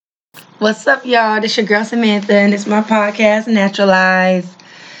What's up, y'all? This your girl Samantha, and it's my podcast, Naturalize.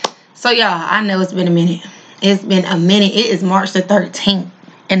 So, y'all, I know it's been a minute. It's been a minute. It is March the 13th,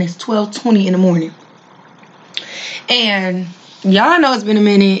 and it's 12:20 in the morning. And y'all know it's been a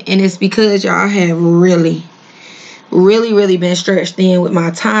minute, and it's because y'all have really been stretched in with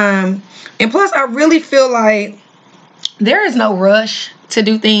my time. And plus, I really feel like there is no rush to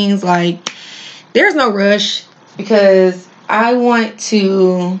do things. Like, there's no rush because I want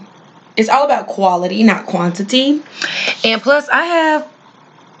to... It's all about quality, not quantity. And plus, I have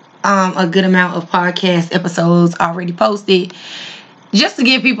a good amount of podcast episodes already posted just to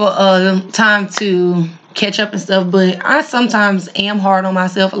give people time to catch up and stuff. But I sometimes am hard on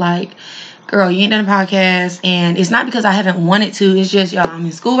myself. Like, girl, you ain't done a podcast. And it's not because I haven't wanted to. It's just, y'all, I'm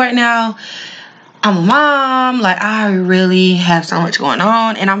in school right now. I'm a mom. Like, I really have so much going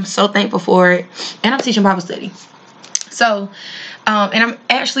on. And I'm so thankful for it. And I'm teaching Bible study. So... and I'm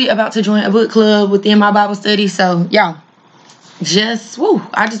actually about to join a book club within my Bible study. So, y'all, I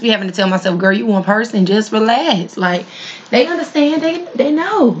just be having to tell myself, girl, you one person, just relax. Like, they understand, they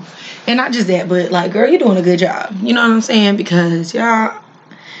know. And not just that, but like, girl, you're doing a good job. You know what I'm saying? Because, y'all,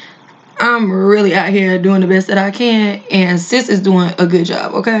 I'm really out here doing the best that I can. And sis is doing a good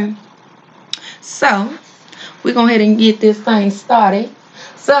job, okay? So, we're going to go ahead and get this thing started.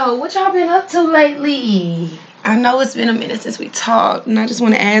 So, what y'all been up to lately? I know it's been a minute since we talked, and I just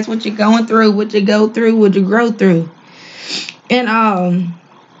want to ask what you're going through, what you go through, what you grow through. And I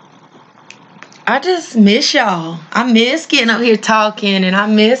just miss y'all. I miss getting up here talking, and I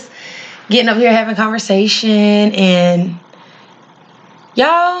miss getting up here having conversation. And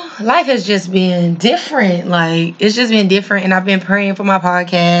y'all, life has just been different. Like, it's just been different, and I've been praying for my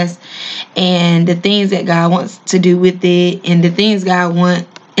podcast and the things that God wants to do with it, and the things God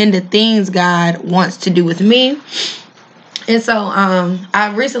wants to do with me. And so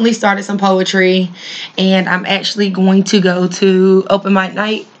I recently started some poetry, and I'm actually going to go to open mic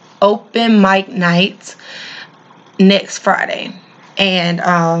night next Friday. And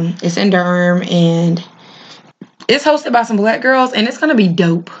it's in Durham, and it's hosted by some Black girls, and it's going to be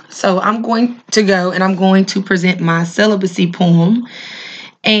dope. So I'm going to go, and I'm going to present my celibacy poem,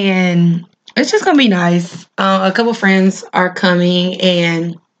 and it's just going to be nice. A couple friends are coming,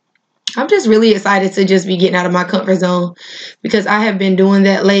 and I'm just really excited to just be getting out of my comfort zone because I have been doing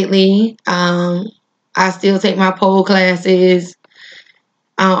that lately. I still take my pole classes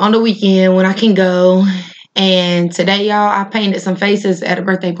on the weekend when I can go. And today, y'all, I painted some faces at a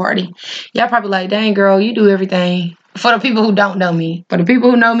birthday party. Y'all probably like, dang, girl, you do everything. For the people who don't know me. For the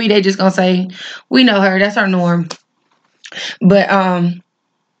people who know me, they just gonna say, we know her. That's our norm. But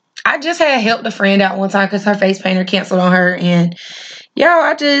I just had helped a friend out one time because her face painter canceled on her. And y'all,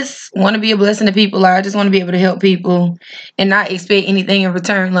 I just want to be a blessing to people. Like, I just want to be able to help people and not expect anything in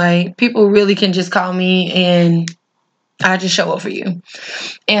return. Like, people really can just call me and I just show up for you.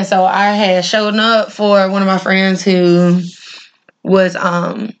 And so I had shown up for one of my friends who was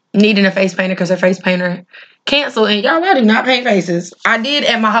needing a face painter because her face painter canceled. And y'all, I do not paint faces. I did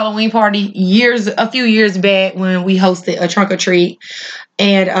at my Halloween party a few years back when we hosted a trunk or treat.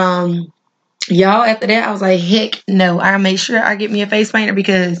 And y'all, after that, I was like, heck no. I make sure I get me a face painter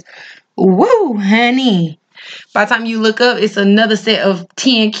because, woo, honey. By the time you look up, it's another set of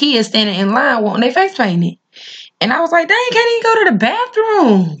 10 kids standing in line wanting their face painted. And I was like, dang, can't even go to the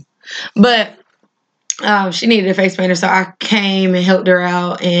bathroom. But she needed a face painter, so I came and helped her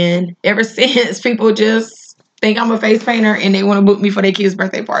out. And ever since, people just think I'm a face painter and they want to book me for their kids'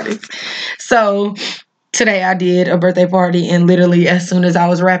 birthday parties. So today I did a birthday party, and literally as soon as I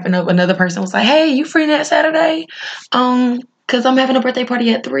was wrapping up, another person was like, hey, you free that Saturday? Because I'm having a birthday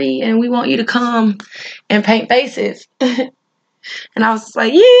party at 3 and we want you to come and paint faces. And I was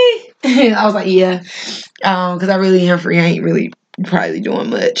like, yeah. I was like, yeah. Because I really am free. I ain't really probably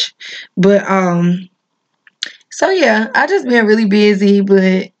doing much. But so yeah, I just been really busy,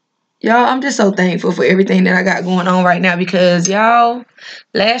 but y'all, I'm just so thankful for everything that I got going on right now because, y'all,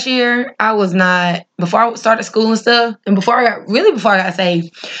 last year, before I started school and stuff, and before I got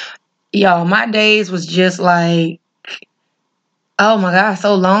saved, y'all, my days was just like, oh my God,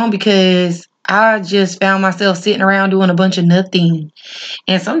 so long because I just found myself sitting around doing a bunch of nothing.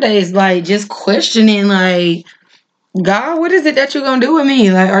 And some days, like, just questioning, like, God, what is it that you're going to do with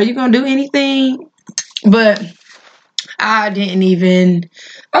me? Like, are you going to do anything? But I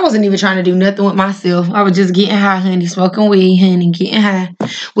wasn't even trying to do nothing with myself. I was just getting high, honey, smoking weed, honey, getting high.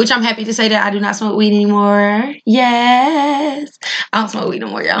 Which I'm happy to say that I do not smoke weed anymore. Yes. I don't smoke weed no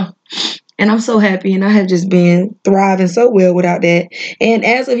more, y'all. And I'm so happy, and I have just been thriving so well without that. And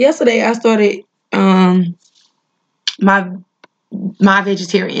as of yesterday, I started my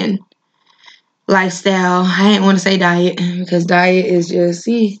vegetarian lifestyle. I didn't want to say diet because diet is just,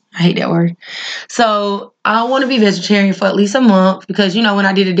 see, I hate that word. So I want to be vegetarian for at least a month because, you know, when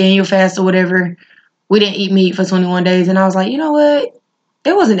I did a Daniel fast or whatever, we didn't eat meat for 21 days. And I was like, you know what?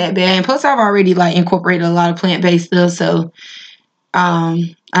 It wasn't that bad. And plus, I've already like incorporated a lot of plant-based stuff. So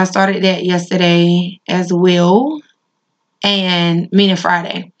I started that yesterday as well. And meaning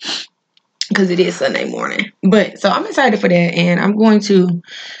Friday because it is Sunday morning. But so I'm excited for that. And I'm going to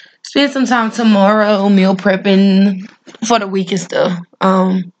spend some time tomorrow meal prepping for the week and stuff.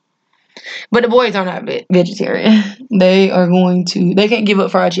 But the boys are not vegetarian. They can't give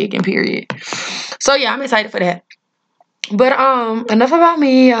up fried chicken, period. So yeah, I'm excited for that. But enough about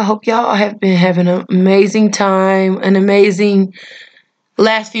me. I hope y'all have been having an amazing time, an amazing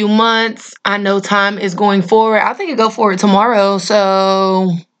last few months. I know time is going forward. I think it go forward tomorrow.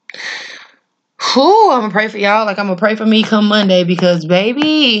 So I'm gonna pray for y'all. Like I'm gonna pray for me come Monday because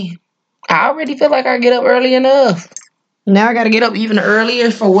baby, I already feel like I get up early enough. Now I gotta get up even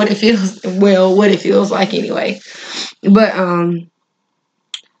earlier for what it feels like anyway. But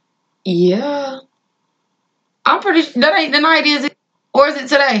yeah. I'm pretty that ain't the night, is it? Or is it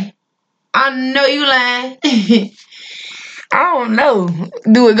today? I know you lying. I don't know.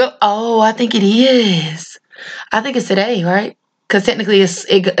 Do it go? Oh, I think it is. I think it's today, right? Because technically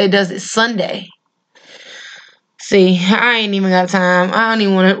it does it Sunday. See, I ain't even got time. I don't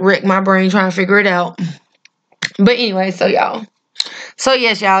even want to wreck my brain trying to figure it out. But anyway, so y'all. So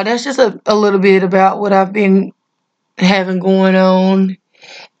yes, y'all, that's just a little bit about what I've been having going on.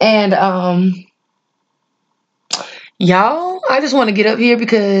 And y'all, I just want to get up here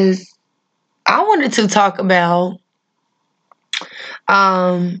because I wanted to talk about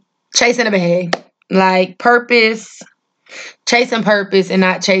chasing a bag. Like purpose, chasing purpose and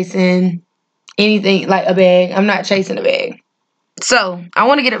not chasing anything like a bag. I'm not chasing a bag. So I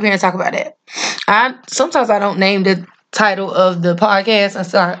want to get up here and talk about that. Sometimes I don't name the title of the podcast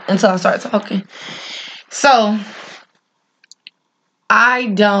until I start talking. So I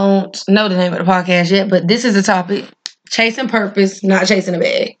don't know the name of the podcast yet, but this is the topic: chasing purpose, not chasing a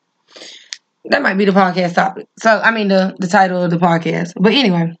bag. That might be the podcast topic. So I mean the title of the podcast. But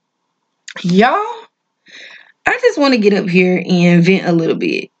anyway, y'all, I just want to get up here and vent a little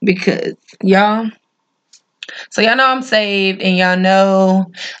bit because y'all. So y'all know I'm saved, and y'all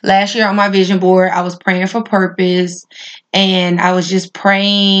know last year on my vision board I was praying for purpose, and I was just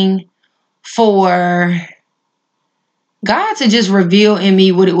praying for God to just reveal in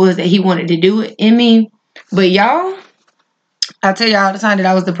me what it was that He wanted to do in me. But y'all, I tell y'all all the time that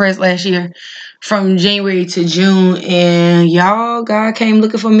I was depressed last year from January to June, and y'all, God came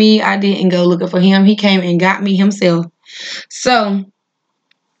looking for me. I didn't go looking for Him. He came and got me Himself. So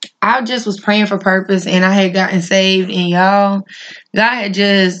I just was praying for purpose, and I had gotten saved, and y'all, God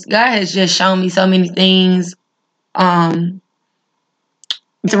has just shown me so many things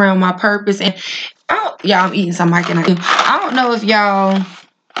it's around my purpose. And y'all, I'm eating some mic, and I don't know if y'all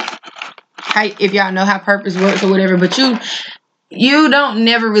know how purpose works or whatever, but you don't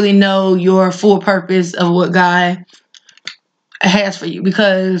never really know your full purpose of what God has for you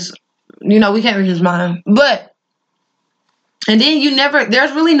because we can't read His mind. And then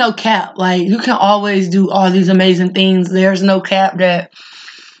there's really no cap. Like, you can always do all these amazing things. There's no cap that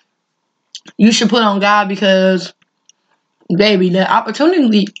you should put on God because, baby, the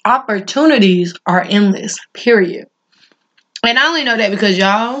opportunities are endless, period. And I only know that because,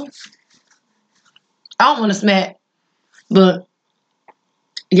 y'all, I don't want to smack, but,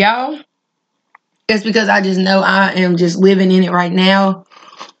 y'all, it's because I just know I am just living in it right now.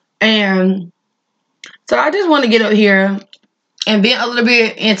 And so I just want to get up here and be a little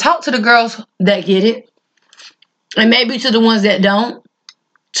bit and talk to the girls that get it, and maybe to the ones that don't,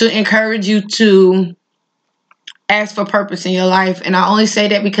 to encourage you to ask for purpose in your life. And I only say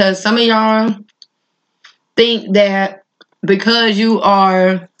that because some of y'all think that because you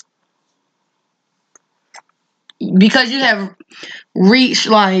have reached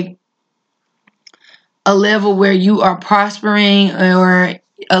like a level where you are prospering or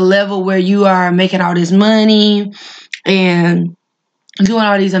a level where you are making all this money and doing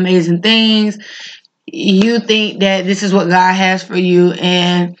all these amazing things, you think that this is what God has for you,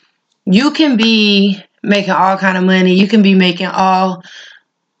 and you can be making all kind of money, you can be making all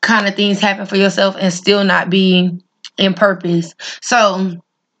kind of things happen for yourself and still not be in purpose. So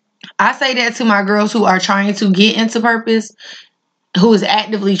I say that to my girls who are trying to get into purpose, who is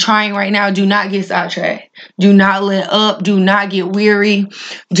actively trying right now: do not get sidetracked, do not let up, do not get weary,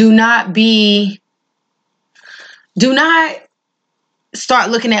 do not start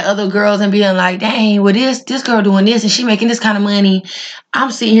looking at other girls and being like, dang, well, this girl doing this and she making this kind of money.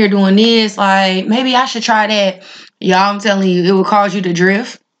 I'm sitting here doing this. Like, maybe I should try that. Y'all, I'm telling you, it will cause you to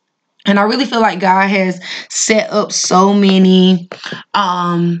drift. And I really feel like God has set up so many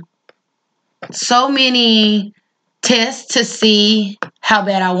tests to see how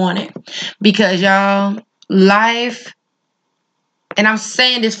bad I want it. Because y'all, life, and I'm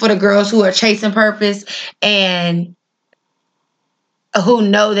saying this for the girls who are chasing purpose and who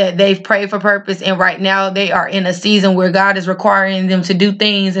know that they've prayed for purpose, and right now they are in a season where God is requiring them to do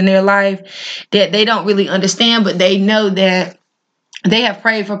things in their life that they don't really understand, but they know that they have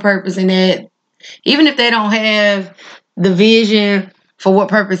prayed for purpose, and that even if they don't have the vision for what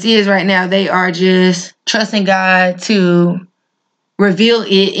purpose is right now, they are just trusting God to reveal it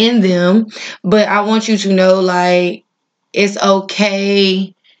in them. But I want you to know, like, it's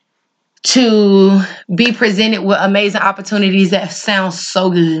okay to be presented with amazing opportunities that sound so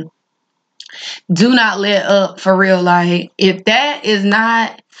good. Do not let up, for real. Like, if that is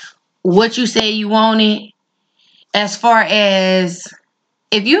not what you say you wanted, as far as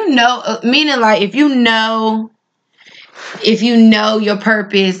if you know, meaning like if you know your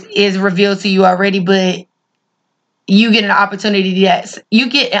purpose is revealed to you already, but you get an opportunity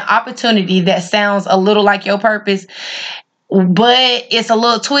that sounds a little like your purpose, but it's a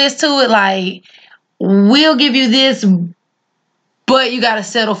little twist to it, like, we'll give you this, but you gotta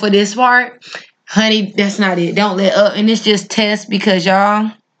settle for this part. Honey, that's not it. Don't let up. And it's just test, because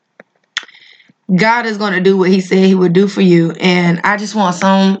y'all, God is going to do what he said he would do for you. And I just want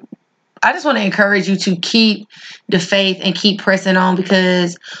to encourage you to keep the faith and keep pressing on,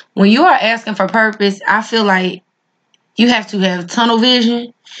 because when you are asking for purpose, I feel like you have to have tunnel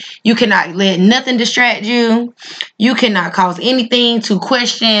vision. You cannot let nothing distract you. You cannot cause anything to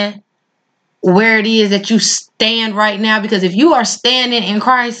question where it is that you stand right now, because if you are standing in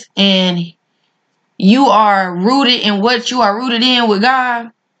Christ and you are rooted in what you are rooted in with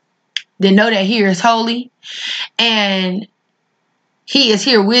God, then know that he is holy and he is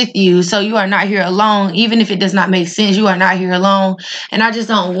here with you. So you are not here alone. Even if it does not make sense, you are not here alone. And I just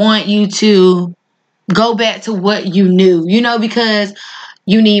don't want you to go back to what you knew, because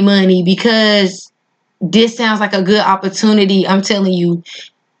you need money, because this sounds like a good opportunity. I'm telling you,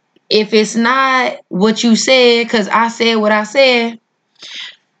 if it's not what you said, because I said what I said,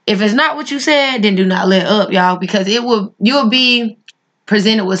 if it's not what you said, then do not let up, y'all, because you'll be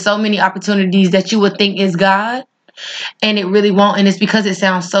presented with so many opportunities that you would think is God, and it really won't. And it's because it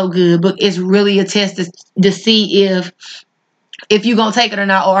sounds so good, but it's really a test to see if you're gonna take it or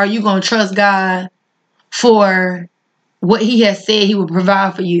not, or are you gonna trust God for what he has said he will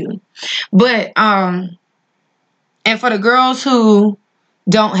provide for you. But and for the girls who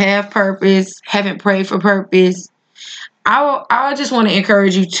don't have purpose, haven't prayed for purpose, I just want to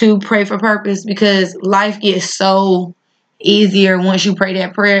encourage you to pray for purpose, because life gets so easier once you pray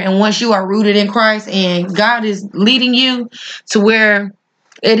that prayer, and once you are rooted in Christ and God is leading you to where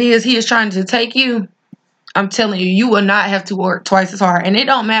it is he is trying to take you. I'm telling you, you will not have to work twice as hard, and it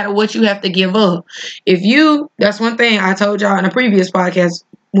don't matter what you have to give up. That's one thing I told y'all in a previous podcast.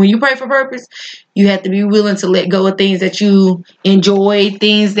 When you pray for purpose, you have to be willing to let go of things that you enjoy,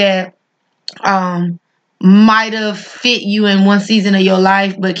 things that might have fit you in one season of your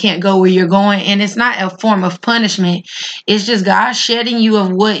life but can't go where you're going. And it's not a form of punishment. It's just God shedding you of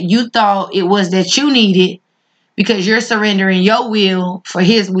what you thought it was that you needed, because you're surrendering your will for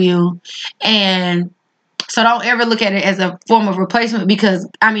his will. And so don't ever look at it as a form of replacement,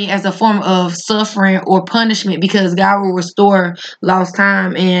 as a form of suffering or punishment, because God will restore lost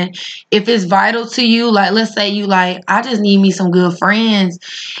time. And if it's vital to you, like, let's say you like, I just need me some good friends,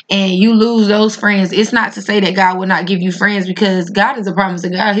 and you lose those friends. It's not to say that God will not give you friends, because God is a promise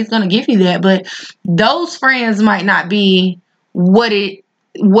of God. He's going to give you that. But those friends might not be what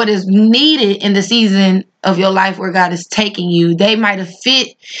is needed in the season of your life where God is taking you. They might have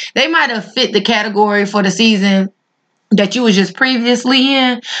fit the category for the season that you was just previously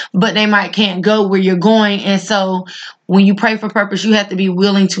in, but they can't go where you're going. And so when you pray for purpose, you have to be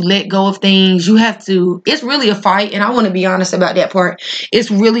willing to let go of things. It's really a fight. And I want to be honest about that part. It's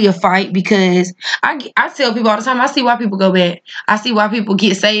really a fight, because I tell people all the time, I see why people go back. I see why people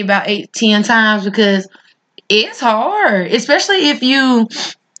get saved about 8-10 times, because it's hard, especially if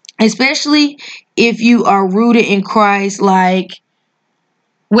you are rooted in Christ, like,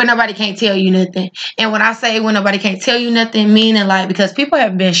 where nobody can't tell you nothing. And when I say when nobody can't tell you nothing, meaning like, because people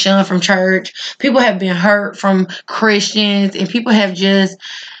have been shunned from church, people have been hurt from Christians, and people have just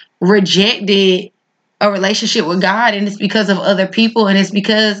rejected a relationship with God, and it's because of other people, and it's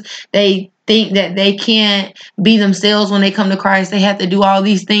because they think that they can't be themselves when they come to Christ. They have to do all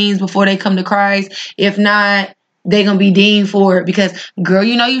these things before they come to Christ. If not, they're going to be deemed for it because, girl,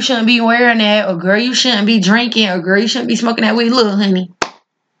 you know you shouldn't be wearing that, or girl, you shouldn't be drinking, or girl, you shouldn't be smoking that weed. Look, honey,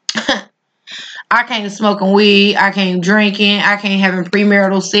 I came smoking weed, I came drinking, I came having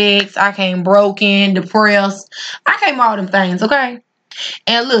premarital sex, I came broken, depressed. I came all them things, okay?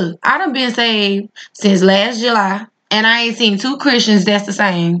 And look, I done been saved since last July, and I ain't seen two Christians that's the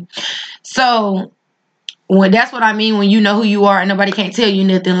same. So when that's what I mean when you know who you are and nobody can't tell you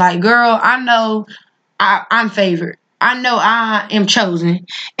nothing. Like, girl, I know I'm favored. I know I am chosen,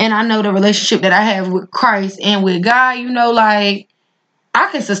 and I know the relationship that I have with Christ and with God. You know, like,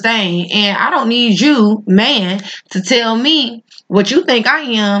 I can sustain, and I don't need you, man, to tell me what you think I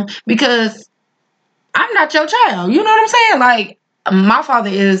am, because I'm not your child. You know what I'm saying? Like, my father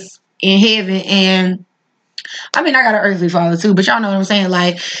is in heaven, and I mean, I got an earthly father too, but y'all know what I'm saying.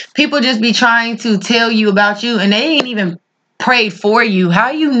 Like, people just be trying to tell you about you, and they ain't even prayed for you.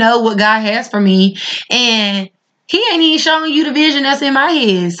 How you know what God has for me, and He ain't even showing you the vision that's in my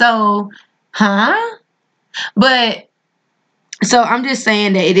head. So, huh? But so I'm just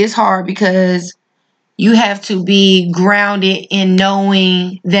saying that it is hard because you have to be grounded in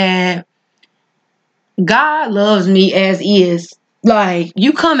knowing that God loves me as is. Like,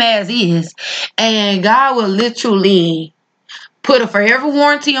 you come as is, and God will literally put a forever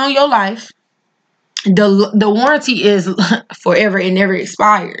warranty on your life. The warranty is forever and never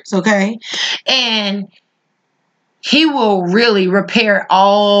expires, okay? And He will really repair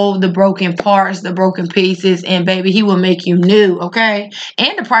all the broken parts, the broken pieces, and baby, He will make you new, okay?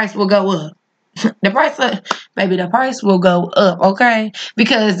 And the price will go up. The price will go up, okay?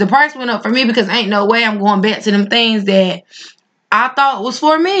 Because the price went up for me, because ain't no way I'm going back to them things that I thought was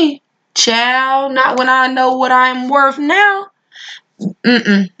for me. Child, not when I know what I'm worth now.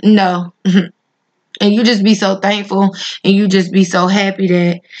 No. And you just be so thankful, and you just be so happy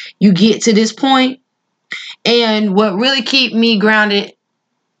that you get to this point. And what really keep me grounded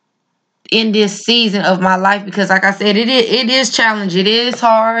in this season of my life, because like I said, it is challenging, it is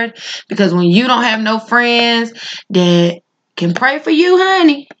hard, because when you don't have no friends that can pray for you,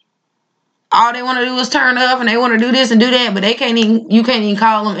 honey, all they want to do is turn up, and they want to do this and do that, but you can't even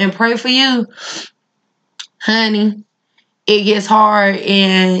call them and pray for you, honey. It gets hard,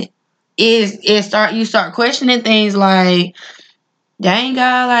 and you start questioning things like, dang,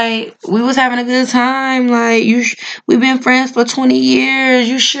 God, like, we was having a good time, like, we've been friends for 20 years,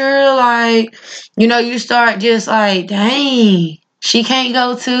 you sure? Like, you start just like, dang, she can't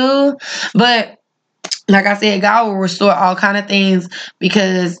go too. But like I said, God will restore all kind of things,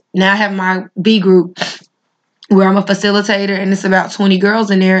 because now I have my B group where I'm a facilitator, and it's about 20 girls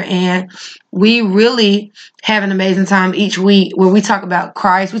in there, and we really have an amazing time each week, where we talk about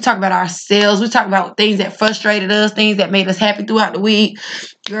Christ, we talk about ourselves, we talk about things that frustrated us, things that made us happy throughout the week.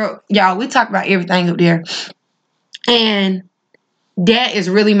 Girl, y'all, we talk about everything up there. And that is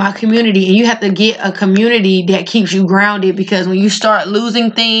really my community, and you have to get a community that keeps you grounded, because when you start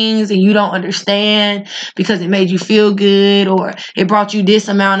losing things and you don't understand because it made you feel good, or it brought you this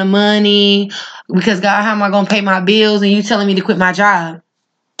amount of money, because God, how am I going to pay my bills, and you telling me to quit my job?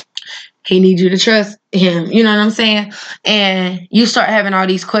 He needs you to trust Him. You know what I'm saying? And you start having all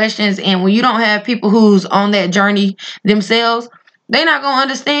these questions, and when you don't have people who's on that journey themselves, they're not going to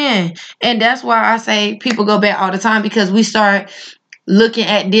understand. And that's why I say people go back all the time, because we start looking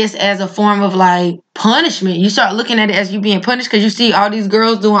at this as a form of like punishment. You start looking at it as you being punished, because you see all these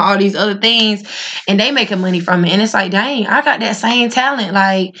girls doing all these other things, and they making money from it, and it's like, dang, I got that same talent,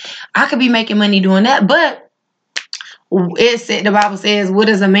 like, I could be making money doing that. But the Bible says, what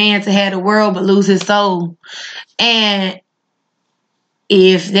is a man to have the world but lose his soul? And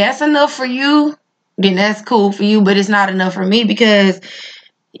if that's enough for you, then that's cool for you, but it's not enough for me, because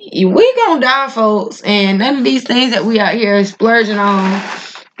we gonna die, folks, and none of these things that we out here splurging on,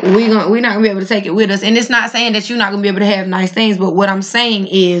 we're not gonna be able to take it with us. And it's not saying that you're not gonna be able to have nice things, but what I'm saying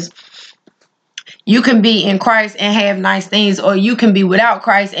is, you can be in Christ and have nice things, or you can be without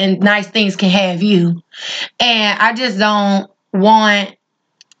Christ and nice things can have you. And I just don't want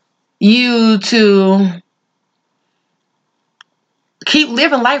you to keep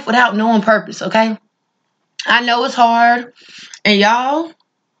living life without knowing purpose, okay? I know it's hard, and y'all,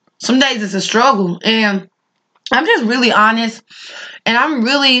 some days it's a struggle, and I'm just really honest, and I'm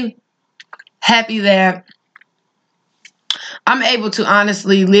really happy that I'm able to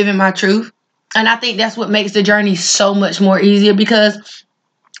honestly live in my truth. And I think that's what makes the journey so much more easier, because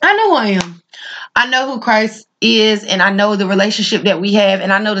I know who I am. I know who Christ is, and I know the relationship that we have,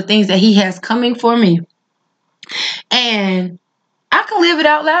 and I know the things that He has coming for me. And I can live it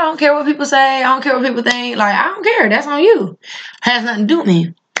out loud. I don't care what people say. I don't care what people think. Like, I don't care. That's on you. Has nothing to do with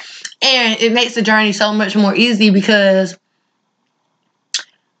me. And it makes the journey so much more easy because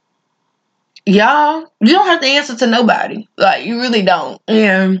y'all, you don't have to answer to nobody. Like, you really don't.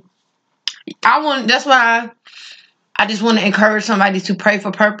 And that's why I just want to encourage somebody to pray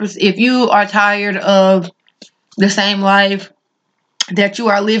for purpose. If you are tired of the same life that you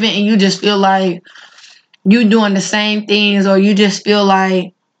are living and you just feel like you doing the same things, or you just feel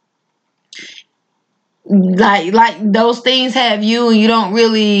like those things have you and you don't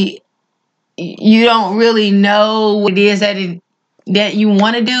really know what it is that you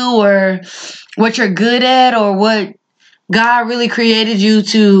want to do, or what you're good at, or what God really created you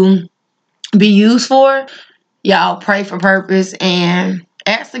to be used for, y'all pray for purpose and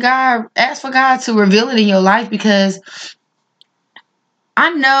ask for God to reveal it in your life, because I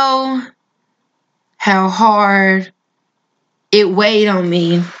know how hard it weighed on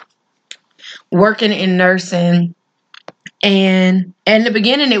me working in nursing. And in the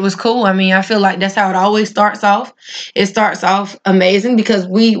beginning, it was cool. I mean, I feel like that's how it always starts off. It starts off amazing because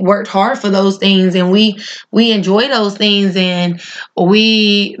we worked hard for those things, and we enjoy those things, and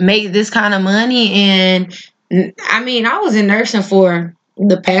we make this kind of money. And I mean, I was in nursing for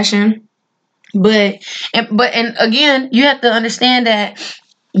the passion, but again, you have to understand that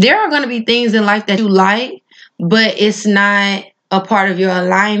there are going to be things in life that you like, but it's not a part of your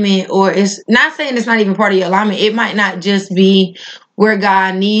alignment, or it's not saying it's not even part of your alignment. It might not just be where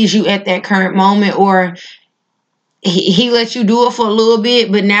God needs you at that current moment, or he lets you do it for a little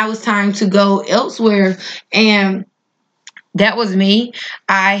bit, but now it's time to go elsewhere. And that was me.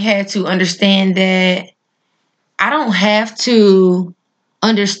 I had to understand that I don't have to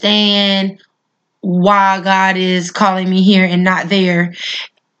understand why God is calling me here and not there.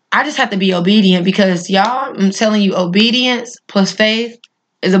 I just have to be obedient, because y'all, I'm telling you, obedience plus faith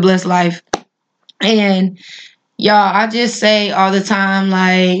is a blessed life. And y'all, I just say all the time,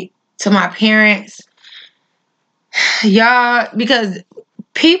 like, to my parents, y'all, because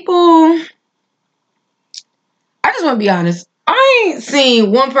people, I just want to be honest. I ain't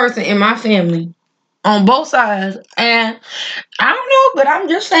seen one person in my family on both sides. And I don't know, but I'm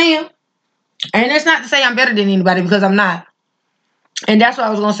just saying. And it's not to say I'm better than anybody, because I'm not. And that's what I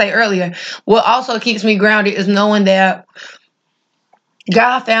was going to say earlier. What also keeps me grounded is knowing that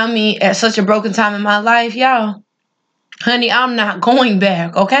God found me at such a broken time in my life, y'all. Honey, I'm not going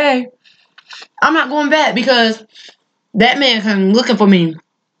back, okay? I'm not going back, because that man came looking for me.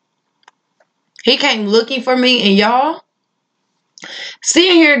 He came looking for me, and y'all,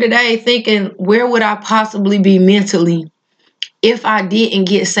 sitting here today thinking, where would I possibly be mentally if I didn't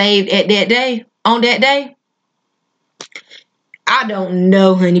get saved at that day, on that day? I don't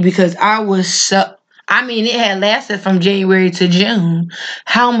know, honey, because I was so... I mean, it had lasted from January to June.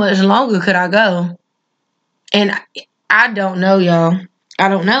 How much longer could I go? And I don't know, y'all. I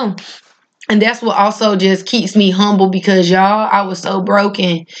don't know. And that's what also just keeps me humble, because y'all, I was so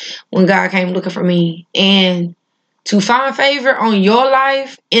broken when God came looking for me. And to find favor on your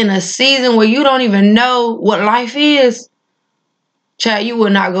life in a season where you don't even know what life is, child, you will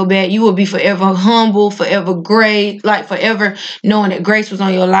not go back. You will be forever humble, forever great, like forever knowing that grace was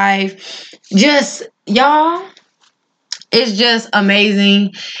on your life. Just, y'all, it's just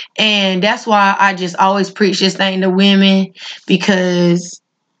amazing. And that's why I just always preach this thing to women, because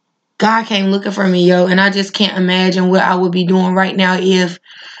God came looking for me, yo. And I just can't imagine what I would be doing right now if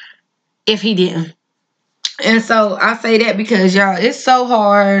he didn't. And so I say that because, y'all, it's so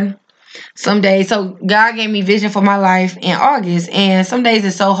hard some days. So God gave me vision for my life in August, and some days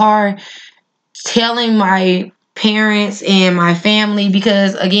it's so hard telling my parents and my family,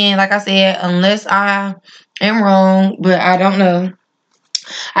 because, again, like I said, unless I am wrong, but I don't know,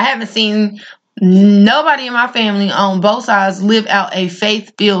 I haven't seen nobody in my family on both sides live out a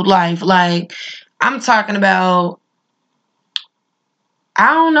faith-filled life. Like, I'm talking about,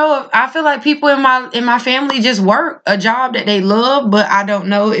 I don't know, if I feel like people in my family just work a job that they love, but I don't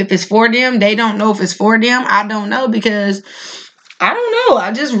know if it's for them. They don't know if it's for them. I don't know, because I don't know.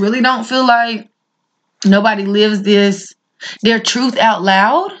 I just really don't feel like nobody lives their truth out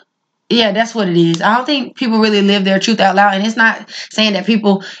loud. Yeah, that's what it is. I don't think people really live their truth out loud. And it's not saying that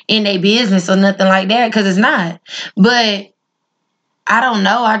people in their business or nothing like that, because it's not. But I don't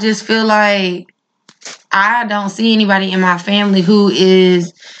know. I just feel like I don't see anybody in my family who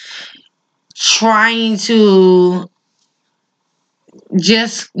is trying to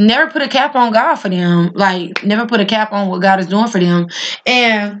just never put a cap on God for them. Like, never put a cap on what God is doing for them.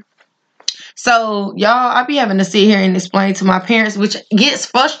 And So y'all, I be having to sit here and explain to my parents, which gets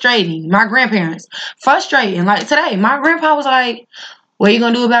frustrating. My grandparents, frustrating. Like today, my grandpa was like, "What are you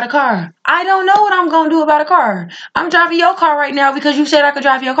gonna do about a car?" I don't know what I'm gonna do about a car. I'm driving your car right now because you said I could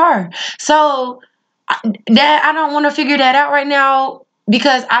drive your car. So that I don't want to figure that out right now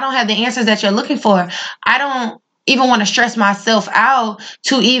because I don't have the answers that you're looking for. I don't even want to stress myself out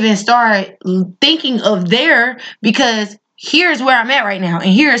to even start thinking of there because here's where I'm at right now and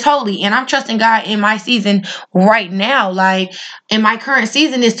here is holy and I'm trusting God in my season right now. Like in my current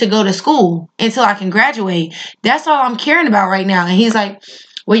season is to go to school until I can graduate. That's all I'm caring about right now. And he's like,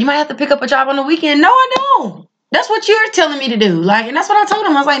 well, you might have to pick up a job on the weekend. No, I don't. That's what you're telling me to do. Like, and that's what I told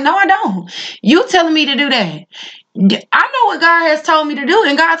him. I was like, no, I don't. You telling me to do that. I know what God has told me to do,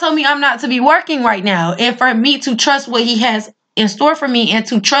 and God told me I'm not to be working right now, and for me to trust what He has in store for me, and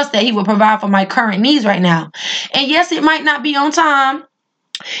to trust that He will provide for my current needs right now. And yes, it might not be on time.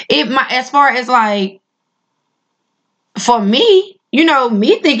 It might, as far as like for me,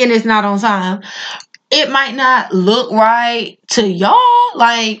 me thinking it's not on time. It might not look right to y'all,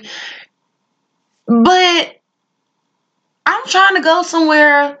 like, but I'm trying to go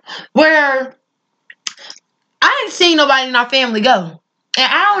somewhere where I ain't seen nobody in our family go.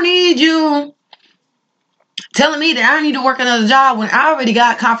 And I don't need you telling me that I need to work another job when I already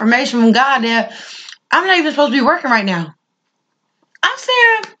got confirmation from God that I'm not even supposed to be working right now. I'm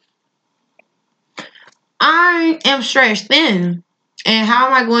saying I am stretched thin. And how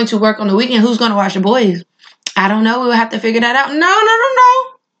am I going to work on the weekend? Who's going to watch the boys? I don't know. We'll have to figure that out. No, no, no,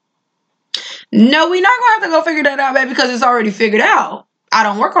 no. No, we're not going to have to go figure that out, baby, because it's already figured out. I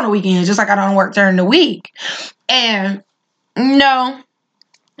don't work on the weekends, just like I don't work during the week. And no,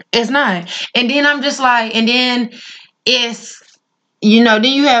 it's not. And then I'm just like, and then it's, then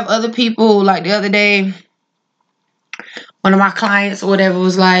you have other people, like the other day, one of my clients or whatever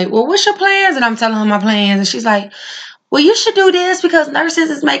was like, well, what's your plans? And I'm telling her my plans. And she's like, well, you should do this because nurses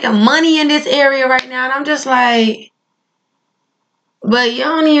is making money in this area right now. And I'm just like, but you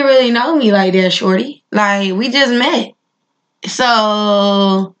don't even really know me like that, shorty. Like, we just met.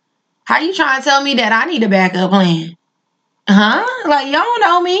 So how you trying to tell me that I need a backup plan? Huh? Like, y'all don't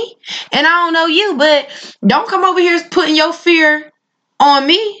know me and I don't know you, but don't come over here putting your fear on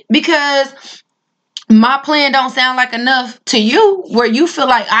me because my plan don't sound like enough to you where you feel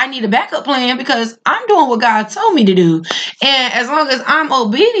like I need a backup plan because I'm doing what God told me to do. And as long as I'm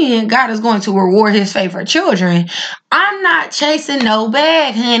obedient, God is going to reward His favorite children. I'm not chasing no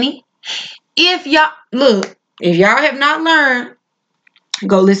bag, honey. If y'all have not learned,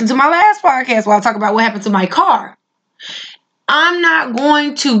 go listen to my last podcast where I talk about what happened to my car. I'm not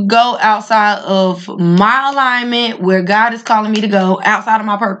going to go outside of my alignment where God is calling me to go, outside of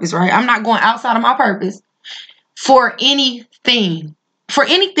my purpose, right? I'm not going outside of my purpose for anything. For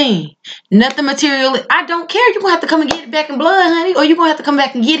anything. Nothing material. I don't care. You're going to have to come and get it back in blood, honey, or you're going to have to come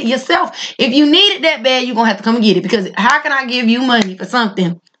back and get it yourself. If you need it that bad, you're going to have to come and get it because how can I give you money for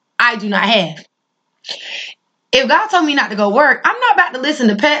something I do not have? If God told me not to go work, I'm not about to listen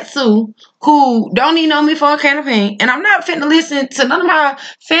to Pat Sue, who don't even know me for a can of paint. And I'm not finna listen to none of my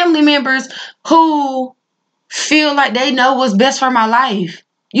family members who feel like they know what's best for my life.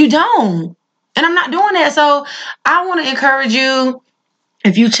 You don't. And I'm not doing that. So I want to encourage you,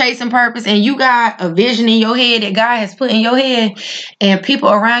 if you chasing purpose and you got a vision in your head that God has put in your head and people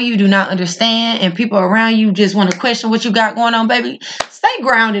around you do not understand and people around you just want to question what you got going on, baby, stay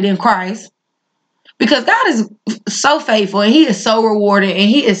grounded in Christ. Because God is so faithful and He is so rewarding and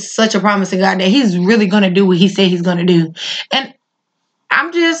He is such a promising God that He's really going to do what He said He's going to do. And I'm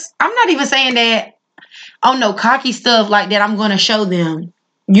not even saying that on no cocky stuff like that I'm going to show them.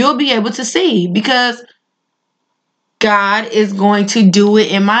 You'll be able to see because God is going to do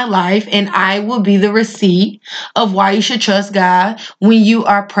it in my life and I will be the receipt of why you should trust God when you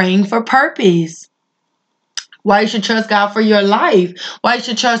are praying for purpose. Why you should trust God for your life. Why you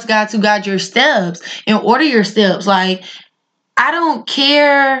should trust God to guide your steps and order your steps. Like, I don't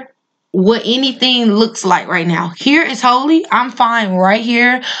care what anything looks like right now. Here is holy. I'm fine right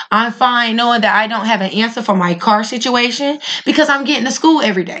here. I'm fine knowing that I don't have an answer for my car situation because I'm getting to school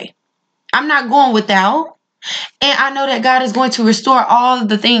every day. I'm not going without. And I know that God is going to restore all of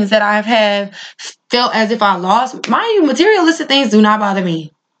the things that I've had felt as if I lost. Mind you, materialistic things do not bother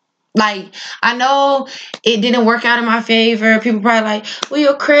me. Like, I know it didn't work out in my favor. People probably like, well,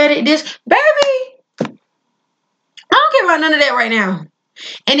 your credit, this. Baby, I don't care about none of that right now.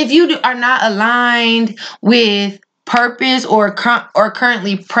 And if you are not aligned with purpose or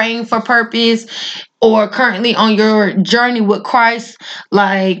currently praying for purpose or currently on your journey with Christ,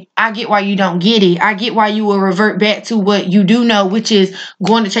 like, I get why you don't get it. I get why you will revert back to what you do know, which is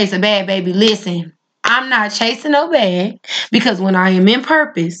going to chase a bag, baby. Listen, I'm not chasing no bag, because when I am in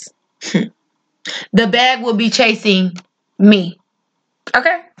purpose, the bag will be chasing me.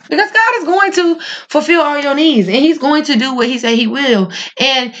 Okay? Because God is going to fulfill all your needs, and He's going to do what He said He will.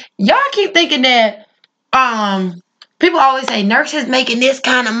 And y'all keep thinking that people always say nurses making this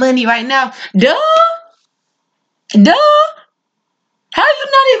kind of money right now. Duh. How you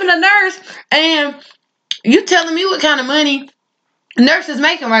not even a nurse and you telling me what kind of money nurses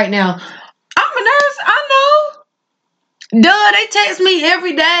making right now? I'm a nurse. I know. Duh, they text me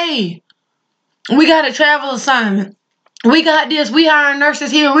every day. We got a travel assignment. We got this. We hiring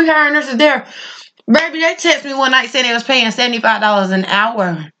nurses here. We hiring nurses there. Baby, they text me one night saying they was paying $75 an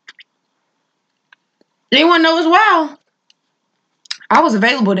hour. They want to know as well. I was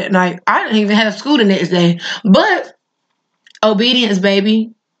available that night. I didn't even have school the next day. But obedience,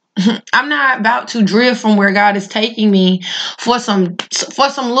 baby. I'm not about to drift from where God is taking me for some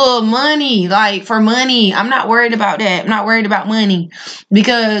little money, like for money. I'm not worried about that. I'm not worried about money,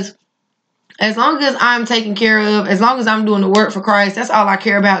 because as long as I'm taken care of, as long as I'm doing the work for Christ, that's all I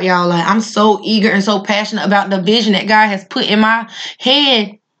care about, y'all. Like, I'm so eager and so passionate about the vision that God has put in my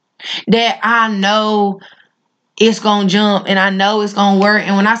head that I know it's gonna jump, and I know it's gonna work.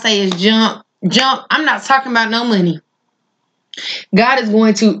 And when I say it's jump, I'm not talking about no money. God is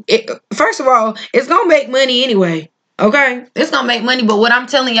going to, first of all, it's going to make money anyway. Okay? It's going to make money. But what I'm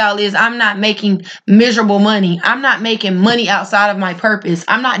telling y'all is I'm not making miserable money. I'm not making money outside of my purpose.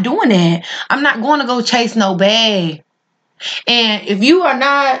 I'm not doing that. I'm not going to go chase no bag. And if you're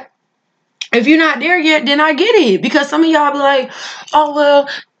not there yet, then I get it. Because some of y'all be like, oh, well,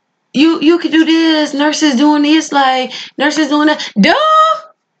 you could do this. Nurses doing this. Like, nurses doing that. Duh.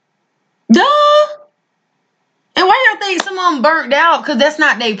 And why y'all think some of them burnt out? Because that's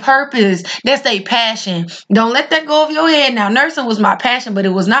not their purpose. That's their passion. Don't let that go over your head now. Nursing was my passion, but it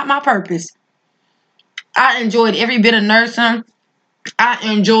was not my purpose. I enjoyed every bit of nursing.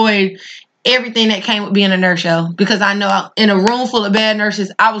 I enjoyed everything that came with being a nurse, yo. Because I know in a room full of bad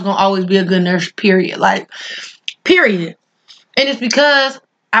nurses, I was going to always be a good nurse, period. Like, period. And it's because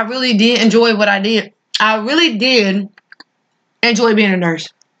I really did enjoy what I did. I really did enjoy being a nurse.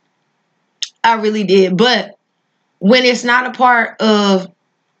 I really did. But when it's not a part of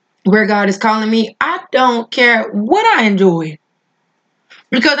where God is calling me, I don't care what I enjoy.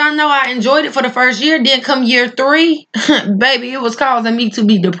 Because I know I enjoyed it for the first year. Then come year 3, baby, it was causing me to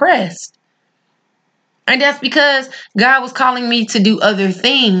be depressed. And that's because God was calling me to do other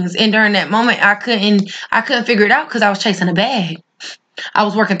things. And during that moment, I couldn't figure it out because I was chasing a bag. I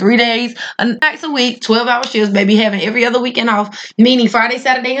was working 3 days, nights a week, 12-hour shifts, baby, having every other weekend off, meaning Friday,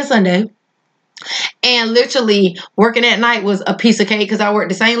 Saturday, and Sunday. And literally working at night was a piece of cake because I worked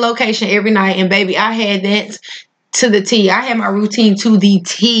the same location every night. And baby, I had that to the T. I had my routine to the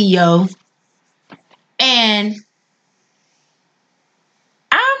T, yo. And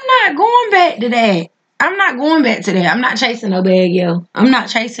I'm not going back to that. I'm not going back to that. I'm not chasing no bag, yo. I'm not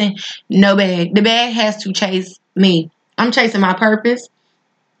chasing no bag. The bag has to chase me. I'm chasing my purpose.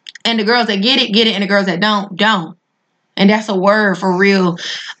 And the girls that get it. And the girls that don't. And that's a word for real.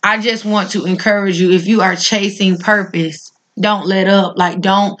 I just want to encourage you, if you are chasing purpose, don't let up. Like,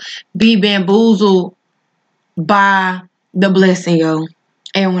 don't be bamboozled by the blessing, yo.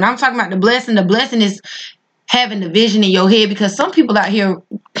 And when I'm talking about the blessing is having the vision in your head, because some people out here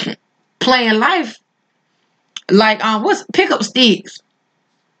playing life like pick up sticks,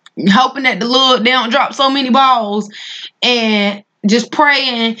 hoping that they don't drop so many balls, and just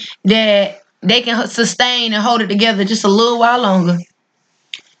praying that they can sustain and hold it together just a little while longer.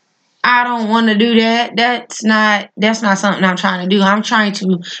 I don't want to do that. That's not something I'm trying to do. I'm trying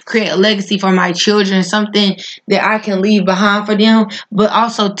to create a legacy for my children, something that I can leave behind for them, but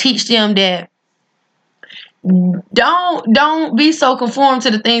also teach them that don't be so conformed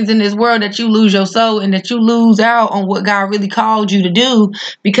to the things in this world that you lose your soul and that you lose out on what God really called you to do,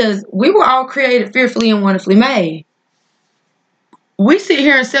 because we were all created fearfully and wonderfully made. We sit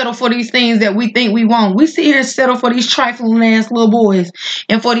here and settle for these things that we think we want. We sit here and settle for these trifling ass little boys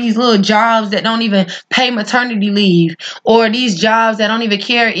and for these little jobs that don't even pay maternity leave, or these jobs that don't even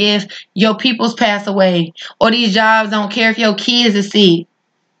care if your peoples pass away, or these jobs don't care if your kids are sick.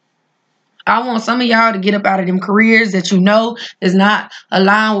 I want some of y'all to get up out of them careers that you know is not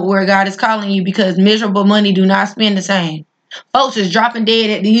aligned with where God is calling you, because miserable money do not spend the same. Folks is dropping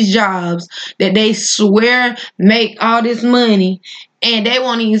dead at these jobs that they swear make all this money, and they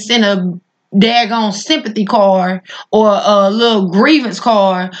won't even send daggone sympathy card or a little grievance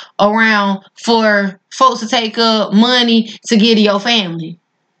card around for folks to take up money to give to your family.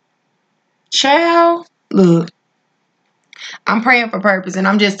 Child, look, I'm praying for purpose, and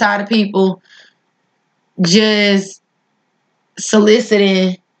I'm just tired of people just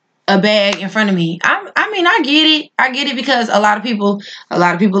soliciting a bag in front of me. I mean, I get it. I get it because a lot of people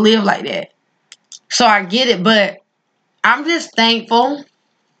live like that. So I get it, but I'm just thankful.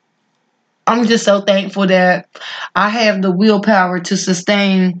 I'm just so thankful that I have the willpower to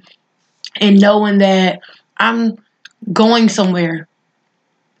sustain and knowing that I'm going somewhere.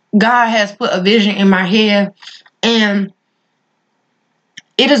 God has put a vision in my head, and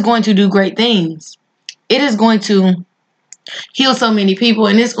it is going to do great things. It is going to heal so many people,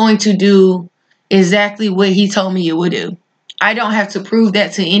 and it's going to do exactly what he told me it would do. I don't have to prove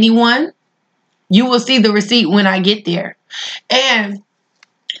that to anyone. You will see the receipt when I get there. And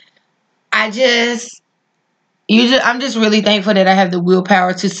I'm just really thankful that I have the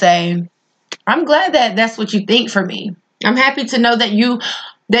willpower to say, I'm glad that that's what you think for me. I'm happy to know that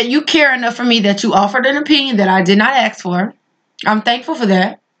you care enough for me that you offered an opinion that I did not ask for. I'm thankful for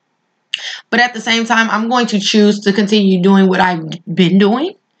that. But at the same time, I'm going to choose to continue doing what I've been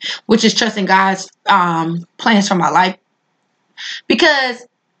doing, which is trusting God's plans for my life. Because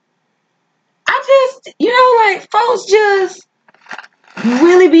I just, like folks just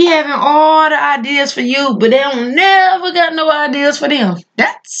really be having all the ideas for you, but they don't never got no ideas for them.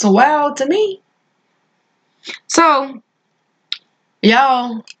 That's wild to me. So,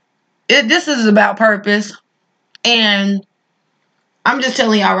 y'all, this is about purpose. And I'm just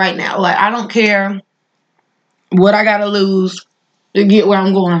telling y'all right now, like, I don't care what I gotta lose to get where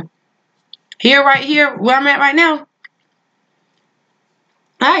I'm going. Right here, where I'm at right now,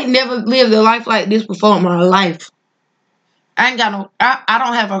 I ain't never lived a life like this before in my life. I don't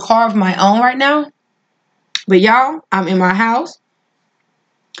have a car of my own right now. But y'all, I'm in my house.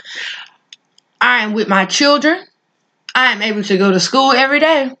 I am with my children. I am able to go to school every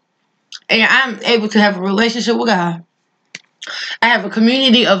day. And I'm able to have a relationship with God. I have a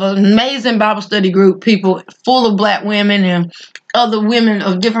community of amazing Bible study group people full of black women and other women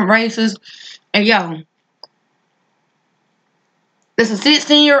of different races. And y'all, it's a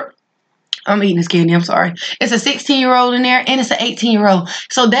 16-year-old. I'm eating this candy, I'm sorry. It's a 16-year-old in there and it's an 18-year-old.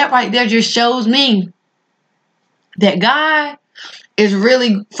 So that right there just shows me that God is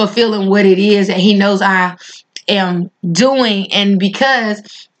really fulfilling what it is that he knows I am doing. And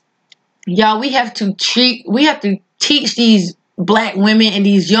because, y'all, we have to teach these black women and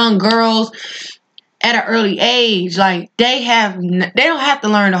these young girls at an early age. Like, they don't have to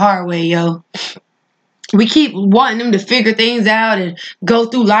learn the hard way, yo. We keep wanting them to figure things out and go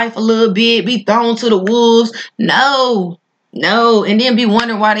through life a little bit, be thrown to the wolves. No. And then be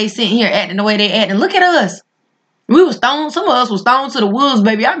wondering why they sitting here acting the way they acting. Look at us. Some of us was thrown to the wolves,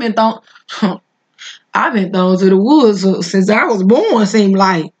 baby. I've been thrown to the woods since I was born, seemed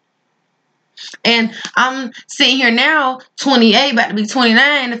like. And I'm sitting here now, 28, about to be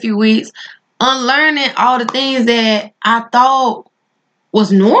 29 in a few weeks, unlearning all the things that I thought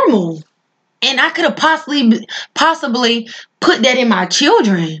was normal. And I could have possibly put that in my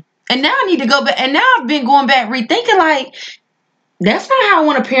children. And now I need to go back. And now I've been going back rethinking, like, that's not how I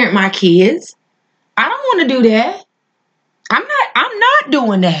want to parent my kids. I don't want to do that. I'm not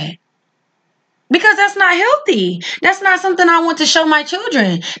doing that. Because that's not healthy. That's not something I want to show my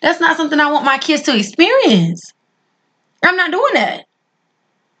children. That's not something I want my kids to experience. I'm not doing that.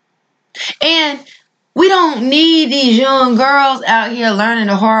 And we don't need these young girls out here learning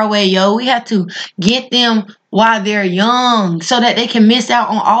the hard way, yo. We have to get them while they're young so that they can miss out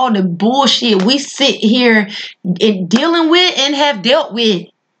on all the bullshit we sit here dealing with and have dealt with.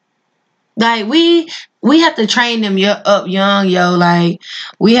 Like, we have to train them up young, yo. Like,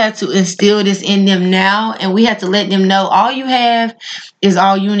 we have to instill this in them now, and we have to let them know all you have is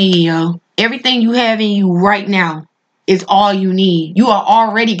all you need, yo. Everything you have in you right now is all you need. You are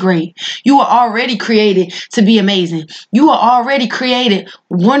already great. You are already created to be amazing. You are already created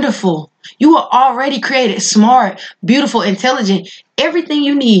wonderful. You are already created smart, beautiful, intelligent. Everything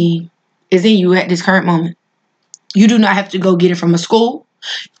you need is in you at this current moment. You do not have to go get it from a school.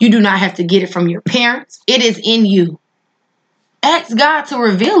 You do not have to get it from your parents. It is in you. Ask God to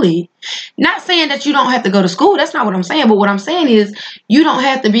reveal it. Not saying that you don't have to go to school. That's not what I'm saying. But what I'm saying is you don't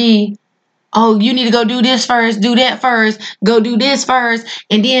have to be, oh, you need to go do this first, do that first, go do this first,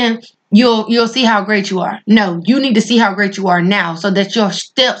 and then you'll see how great you are. No, you need to see how great you are now so that your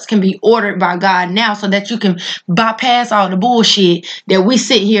steps can be ordered by God now so that you can bypass all the bullshit that we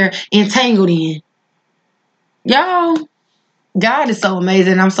sit here entangled in. Y'all, God is so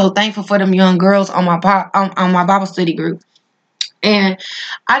amazing. I'm so thankful for them young girls on on my Bible study group. And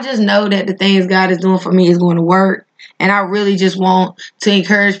I just know that the things God is doing for me is going to work. And I really just want to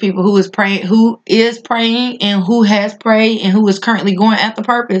encourage people who is praying and who has prayed and who is currently going after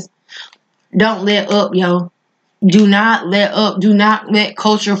purpose. Don't let up, yo. Do not let up. Do not let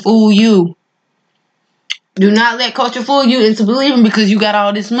culture fool you. Do not let culture fool you into believing because you got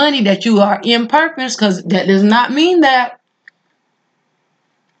all this money that you are in purpose, because that does not mean that.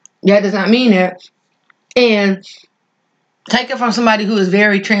 That does not mean that. And take it from somebody who is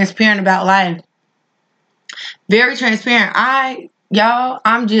very transparent about life. Very transparent.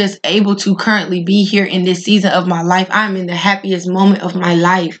 I'm just able to currently be here in this season of my life. I'm in the happiest moment of my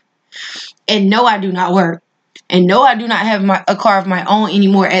life. And no, I do not work. And no, I do not have a car of my own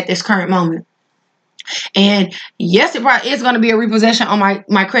anymore at this current moment. And yes, it probably is going to be a repossession on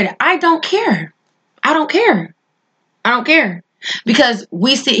my credit. I don't care. I don't care. I don't care. Because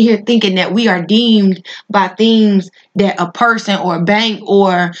we sit here thinking that we are deemed by things that a person or a bank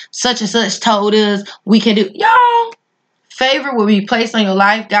or such and such told us we can do. Y'all, favor will be placed on your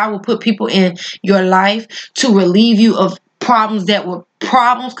life. God will put people in your life to relieve you of problems that were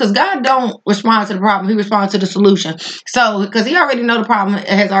problems, because God don't respond to the problem. He responds to the solution. So, because he already know the problem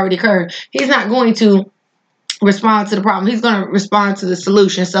has already occurred, he's not going to respond to the problem. He's going to respond to the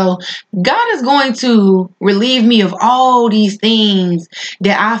solution. So God is going to relieve me of all these things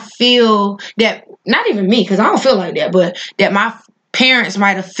that I feel that, not even me, because I don't feel like that, but that my parents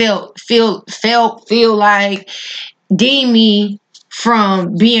might have feel like deem me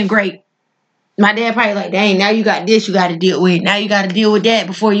from being great. My dad probably like, dang, now you got this you got to deal with. Now you got to deal with that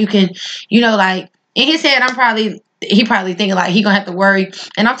before you can, like, in his head, he probably thinking like he gonna have to worry.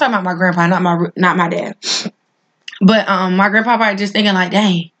 And I'm talking about my grandpa, not my dad. But my grandpa probably just thinking like,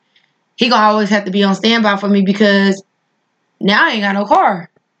 dang, he gonna always have to be on standby for me because now I ain't got no car.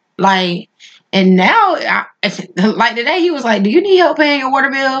 Like, and now, like today, he was like, do you need help paying your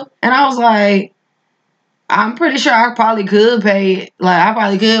water bill? And I was like, I'm pretty sure I probably could pay it. Like, I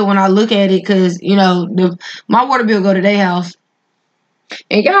probably could when I look at it, because, my water bill go to their house.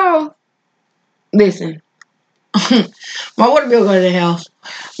 And y'all, listen, my water bill go to their house.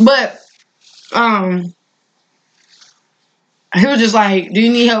 But, he was just like, do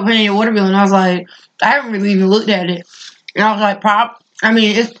you need help paying your water bill? And I was like, I haven't really even looked at it. And I was like,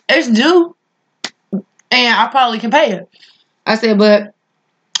 it's due. And I probably can pay it. I said, but,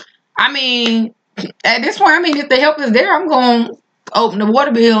 at this point, if the help is there, I'm going to open the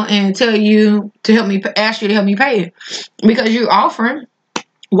water bill and tell you to ask you to help me pay it. Because you're offering.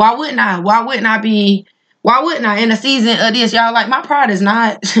 Why wouldn't I? Why wouldn't I in a season of this? Y'all, like, my pride is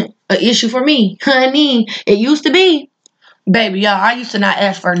not an issue for me. Honey, it used to be. Baby, y'all, I used to not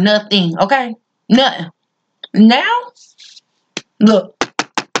ask for nothing, okay? Nothing. Now, look,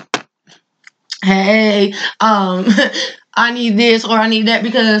 hey, I need this or I need that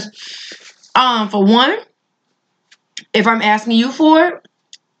because, for one, if I'm asking you for it,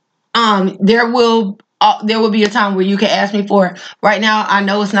 there will be a time where you can ask me for it. Right now, I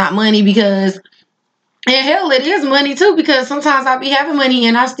know it's not money because, and hell, it is money too, because sometimes I be having money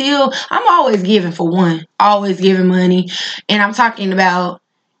and I'm always giving, for one. Always giving money. And I'm talking about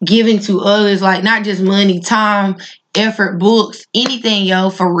giving to others, like not just money, time, effort, books, anything, yo,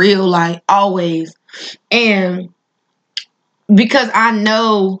 for real, like always. And because I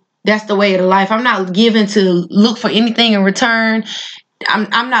know that's the way of the life, I'm not giving to look for anything in return.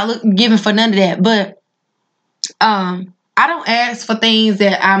 I'm not giving for none of that. But I don't ask for things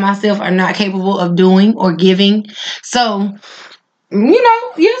that I myself are not capable of doing or giving. So,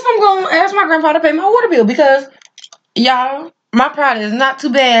 yes, I'm going to ask my grandpa to pay my water bill because, y'all, my pride is not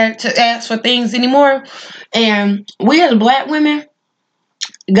too bad to ask for things anymore. And we as black women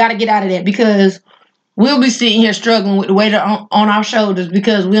got to get out of that, because we'll be sitting here struggling with the weight on our shoulders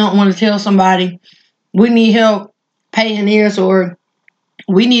because we don't want to tell somebody we need help paying this, or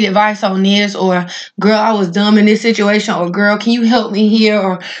we need advice on this, or girl, I was dumb in this situation, or girl, can you help me here,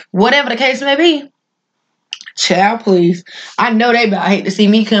 or whatever the case may be. Child, please. I know they about hate to see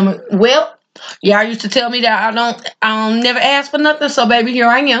me coming. Well, y'all used to tell me that I don't never ask for nothing, so baby, here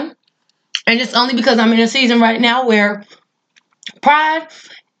I am. And it's only because I'm in a season right now where pride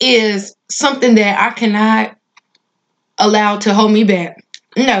is something that I cannot allow to hold me back.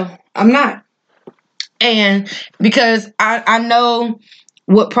 No, I'm not. And because I know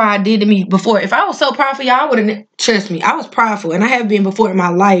what pride did to me before. If I was so prideful, y'all, I wouldn't, trust me, I was prideful, and I have been before in my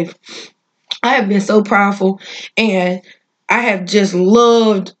life. I have been so prideful, and I have just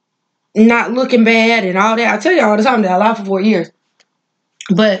loved not looking bad and all that. I tell you all the time that I lied for 4 years.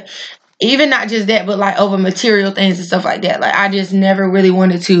 But even not just that, but like over material things and stuff like that. Like I just never really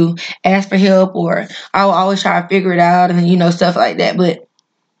wanted to ask for help, or I would always try to figure it out, and stuff like that. But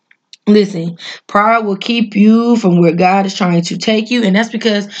listen, pride will keep you from where God is trying to take you, and that's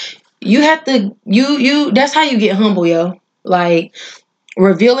because you have to. That's how you get humble, yo. Like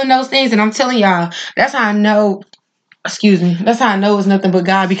revealing those things, and I'm telling y'all, that's how I know. Excuse me. That's how I know it's nothing but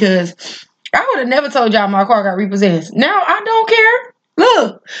God, because I would have never told y'all my car got repossessed. Now I don't care.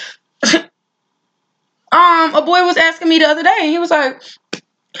 Look, a boy was asking me the other day, and he was like,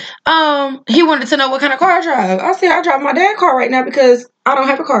 he wanted to know what kind of car I drive. I said I drive my dad's car right now because I don't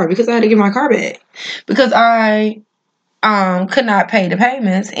have a car, because I had to get my car back because I could not pay the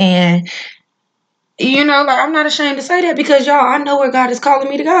payments. And like, I'm not ashamed to say that, because y'all, I know where God is calling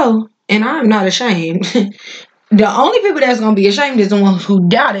me to go, and I'm not ashamed. The only people that's gonna be ashamed is the ones who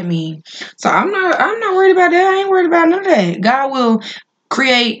doubted me. So I'm not worried about that. I ain't worried about none of that. God will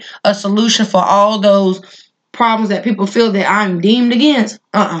create a solution for all those problems that people feel that I'm deemed against.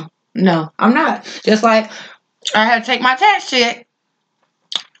 No, I'm not. Just like I had to take my tax check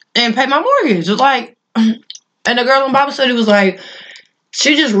and pay my mortgage. It's like, and the girl in Bible study was like,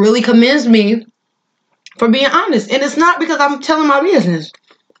 she just really commends me for being honest. And it's not because I'm telling my business.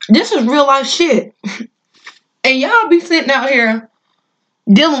 This is real life shit. And y'all be sitting out here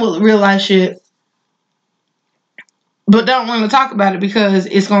dealing with real life shit, but don't want to talk about it because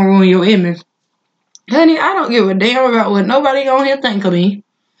it's going to ruin your image. Honey, I don't give a damn about what nobody on here think of me.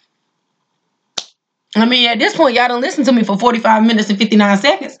 I mean, at this point, y'all done listen to me for 45 minutes and 59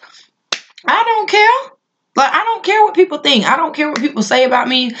 seconds. I don't care. Like, I don't care what people think. I don't care what people say about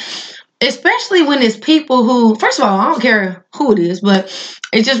me. Especially when it's people who, first of all, I don't care who it is, but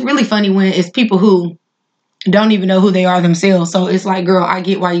it's just really funny when it's people who don't even know who they are themselves. So it's like, girl, I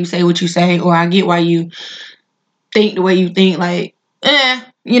get why you say what you say, or I get why you think the way you think. Like,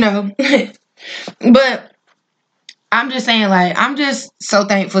 But I'm just saying, like, I'm just so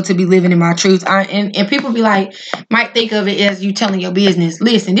thankful to be living in my truth. And people be like, might think of it as you telling your business.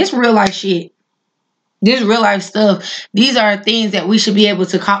 Listen, this real life shit. This real life stuff. These are things that we should be able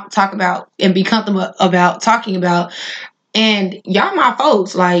to talk about and be comfortable about talking about. And y'all my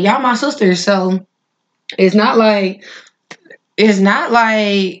folks, like, y'all my sisters. So it's not like this not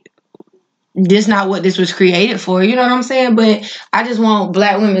what this was created for. You know what I'm saying? But I just want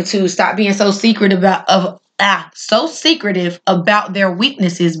Black women to stop being so secretive about their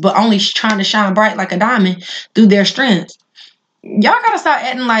weaknesses, but only trying to shine bright like a diamond through their strengths. Y'all gotta stop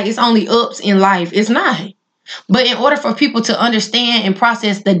acting like it's only ups in life. It's not. But in order for people to understand and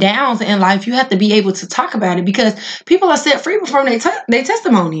process the downs in life, you have to be able to talk about it, because people are set free from their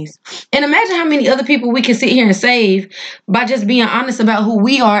testimonies. And imagine how many other people we can sit here and save by just being honest about who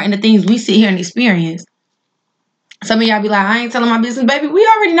we are and the things we sit here and experience. Some of y'all be like, I ain't telling my business, baby. We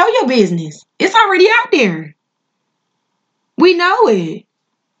already know your business. It's already out there. We know it.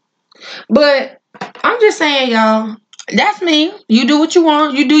 But I'm just saying, y'all, that's me. You do what you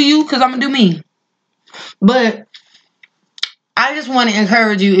want. You do you, because I'm going to do me. But I just want to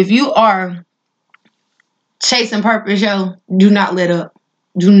encourage you, if you are chasing purpose, yo, do not let up.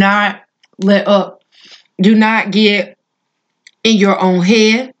 Do not let up. Do not get in your own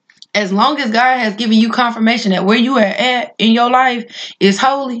head. As long as God has given you confirmation that where you are at in your life is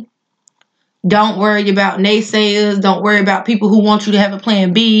holy, don't worry about naysayers. Don't worry about people who want you to have a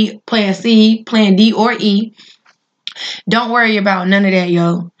plan B, plan C, plan D, or E. Don't worry about none of that,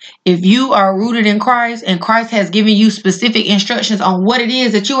 yo. If you are rooted in Christ and Christ has given you specific instructions on what it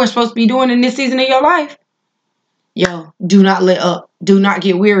is that you are supposed to be doing in this season of your life, yo, do not let up. Do not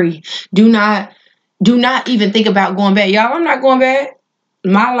get weary. Do not even think about going back. Y'all, I'm not going back.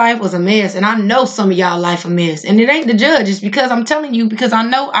 My life was a mess, and I know some of y'all life a mess. And it ain't the judge. It's because I'm telling you, because I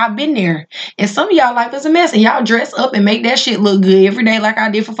know I've been there. And some of y'all life is a mess, and y'all dress up and make that shit look good every day like I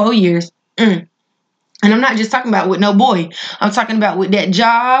did for 4 years. And I'm not just talking about with no boy. I'm talking about with that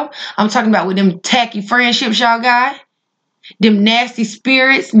job. I'm talking about with them tacky friendships y'all got. Them nasty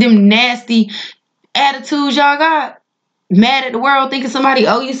spirits. Them nasty attitudes y'all got. Mad at the world thinking somebody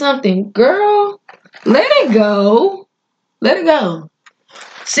owe you something. Girl, let it go. Let it go.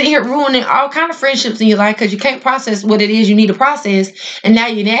 Sit here ruining all kind of friendships in your life because you can't process what it is you need to process, and now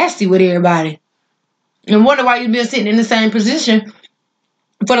you're nasty with everybody. And wonder why you've been sitting in the same position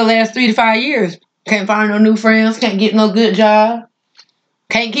for the last 3 to 5 years. Can't find no new friends, can't get no good job,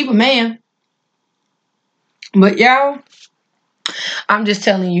 can't keep a man. But y'all, I'm just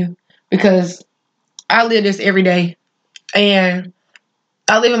telling you, because I live this every day. And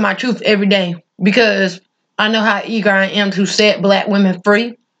I live in my truth every day, because I know how eager I am to set Black women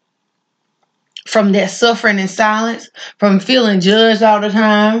free from that suffering in silence, from feeling judged all the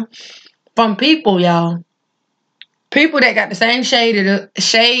time, from people, y'all. People that got the same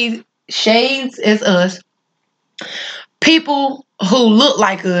shades as us. People who look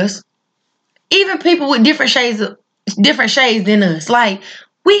like us. Even people with different shades than us. Like,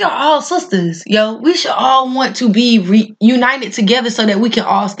 we are all sisters, yo. We should all want to be united together so that we can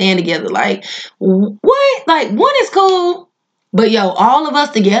all stand together. Like, what? Like, one is cool, but yo, all of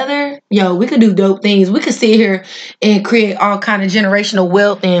us together, yo, we could do dope things. We could sit here and create all kind of generational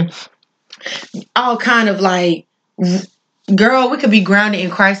wealth and all kind of like, girl, we could be grounded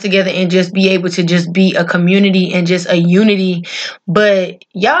in Christ together and just be able to just be a community and just a unity. But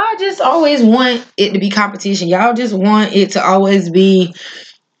y'all just always want it to be competition. Y'all just want it to always be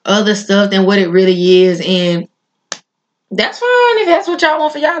other stuff than what it really is. And that's fine if that's what y'all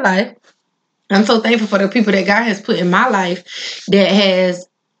want for y'all life. I'm so thankful for the people that God has put in my life that has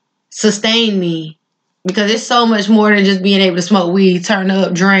sustained me. Because it's so much more than just being able to smoke weed, turn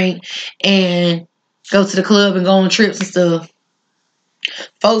up, drink, and go to the club and go on trips and stuff.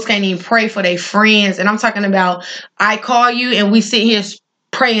 Folks can't even pray for their friends. And I'm talking about, I call you and we sit here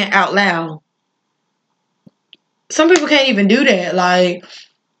praying out loud. Some people can't even do that. Like,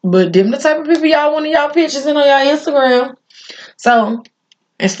 but them the type of people y'all want in y'all pictures and on y'all Instagram. So,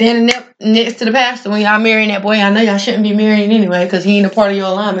 and standing next to the pastor when y'all marrying that boy, I know y'all shouldn't be marrying anyway because he ain't a part of your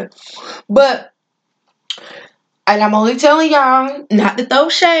alignment. But, and I'm only telling y'all not to throw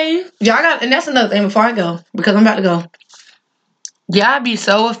shade. Y'all got, and that's another thing before I go, because I'm about to go. Y'all be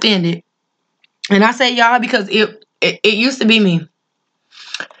so offended. And I say y'all because it used to be me.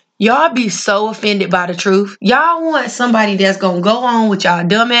 Y'all be so offended by the truth. Y'all want somebody that's going to go on with y'all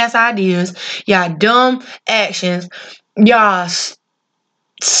dumbass ideas, y'all dumb actions, y'all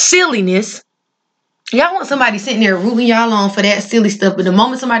silliness. Y'all want somebody sitting there rooting y'all on for that silly stuff. But the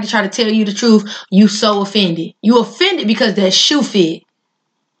moment somebody try to tell you the truth, you so offended. You offended because that shoe fit.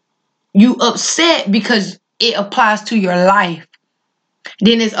 You upset because it applies to your life.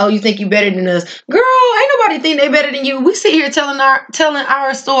 Then it's, oh, you think you better than us. Girl, ain't nobody think they better than you. We sit here telling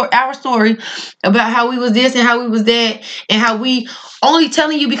our story about how we was this and how we was that and how we only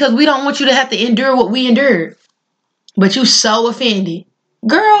telling you because we don't want you to have to endure what we endured. But you so offended.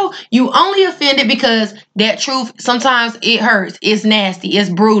 Girl, you only offended because that truth, sometimes it hurts. It's nasty.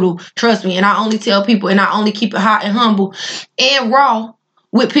 It's brutal. Trust me. And I only tell people and I only keep it hot and humble and raw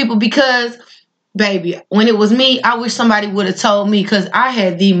with people because, baby, when it was me, I wish somebody would have told me because I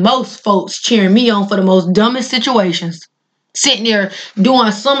had the most folks cheering me on for the most dumbest situations. Sitting there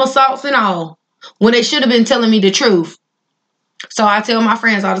doing somersaults and all when they should have been telling me the truth. So I tell my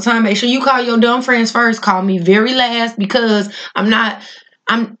friends all the time, make sure you call your dumb friends first. Call me very last because I'm not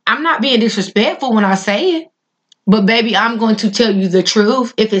being disrespectful when I say it. But baby, I'm going to tell you the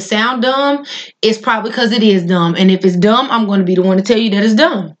truth. If it sound dumb, it's probably because it is dumb. And if it's dumb, I'm going to be the one to tell you that it's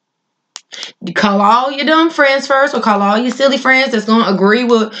dumb. You call all your dumb friends first or call all your silly friends that's going to agree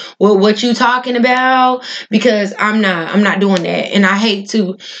with what you talking about because I'm not doing that. And I hate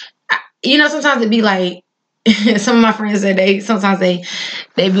to, sometimes it'd be like, some of my friends said they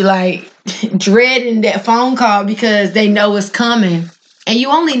be like dreading that phone call because they know it's coming. And you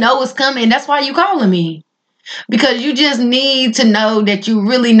only know it's coming. That's why you calling me. Because you just need to know that you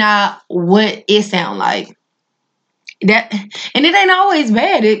really not what it sound like. That, and it ain't always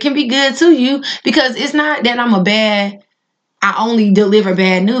bad. It can be good to you because it's not that I only deliver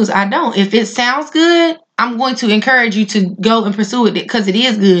bad news. I don't. If it sounds good, I'm going to encourage you to go and pursue it because it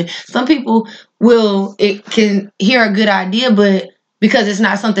is good. Some people can hear a good idea, but because it's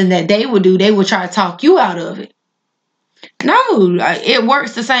not something that they would do, they will try to talk you out of it. No, it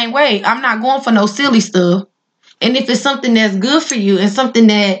works the same way. I'm not going for no silly stuff. And if it's something that's good for you and something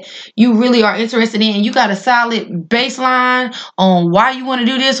that you really are interested in, and you got a solid baseline on why you want to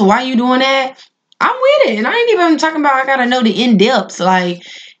do this or why you doing that, I'm with it. And I ain't even talking about I got to know the in-depths. Like,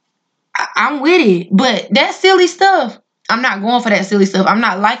 I'm with it. But that silly stuff, I'm not going for that silly stuff. I'm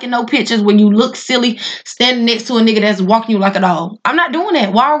not liking no pictures when you look silly standing next to a nigga that's walking you like a dog. I'm not doing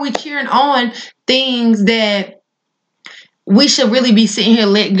that. Why are we cheering on things that we should really be sitting here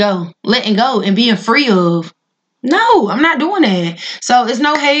letting go and being free of? No, I'm not doing that. So it's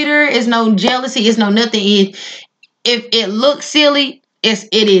no hater, it's no jealousy, it's no nothing. If it looks silly,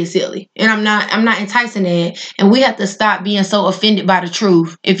 it is silly. And I'm not enticing that. And we have to stop being so offended by the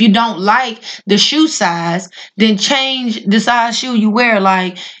truth. If you don't like the shoe size, then change the size shoe you wear.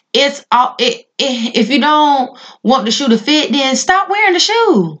 Like, if you don't want the shoe to fit, then stop wearing the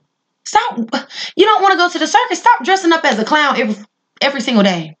shoe. Stop. You don't want to go to the circus, stop dressing up as a clown every single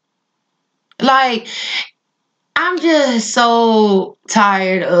day. Like, I'm just so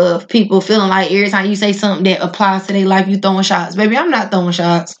tired of people feeling like every time you say something that applies to their life, you throwing shots. Baby, I'm not throwing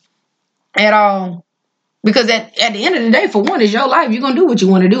shots. at all. Because at the end of the day, for one, it's your life. You're going to do what you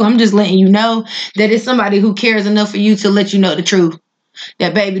want to do. I'm just letting you know that it's somebody who cares enough for you to let you know the truth.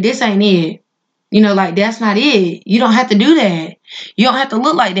 That, baby, this ain't it. You know, like, that's not it. You don't have to do that. You don't have to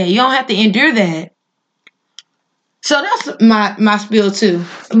look like that. You don't have to endure that. So that's my spiel too.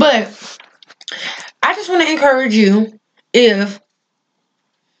 But I just want to encourage you, if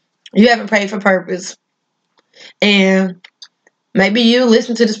you haven't prayed for purpose, and maybe you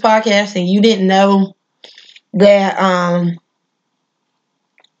listen to this podcast and you didn't know that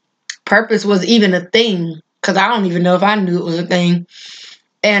purpose was even a thing, because I don't even know if I knew it was a thing.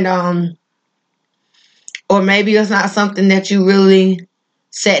 And or maybe it's not something that you really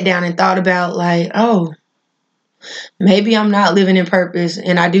sat down and thought about, like, oh, maybe I'm not living in purpose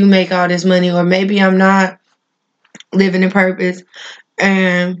and I do make all this money, or maybe I'm not living in purpose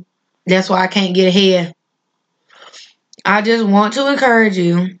and that's why I can't get ahead. I just want to encourage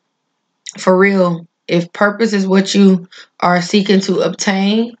you, for real, if purpose is what you are seeking to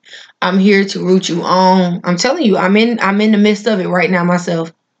obtain, I'm here to root you on. I'm telling you, I'm in the midst of it right now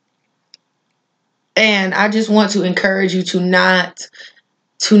myself. And I just want to encourage you to not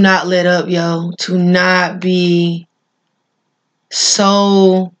let up, yo. To not be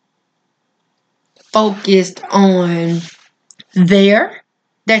so focused on there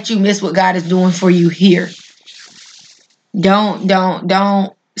that you miss what God is doing for you here.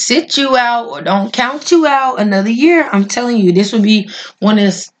 Don't sit you out, or don't count you out another year. I'm telling you, this would be one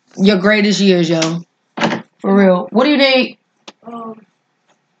of your greatest years, yo. For real. What do you need?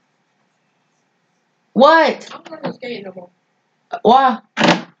 What? I'm not gonna skate no more. Why?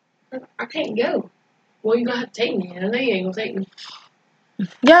 I can't go. Well, you gonna have to take me. I know you ain't gonna take me.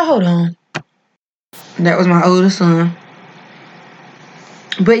 Y'all, hold on. That was my oldest son.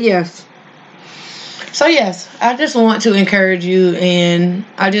 But yes. So yes, I just want to encourage you, and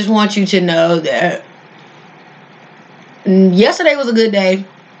I just want you to know that yesterday was a good day.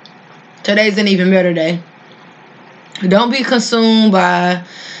 Today's an even better day. Don't be consumed by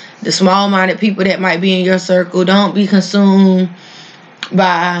the small-minded people that might be in your circle. Don't be consumed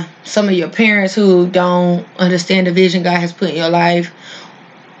by some of your parents who don't understand the vision God has put in your life.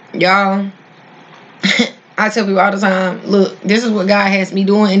 Y'all, I tell people all the time, look, this is what God has me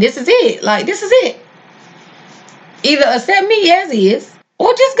doing, and this is it. Like, this is it. Either accept me as is,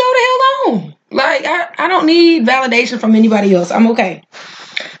 or just go the hell on. Like, I don't need validation from anybody else. I'm okay.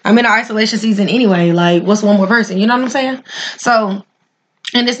 I'm in an isolation season anyway. Like, what's one more person? You know what I'm saying? So,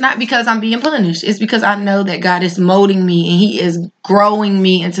 and it's not because I'm being punished. It's because I know that God is molding me and He is growing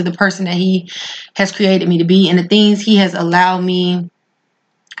me into the person that He has created me to be, and the things He has allowed me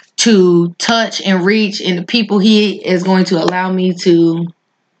to touch and reach, and the people He is going to allow me to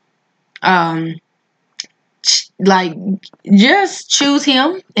like just choose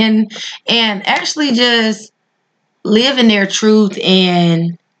Him and actually just live in their truth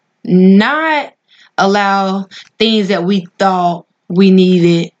and not allow things that we thought we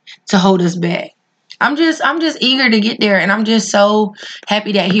needed to hold us back. I'm just eager to get there, and I'm just so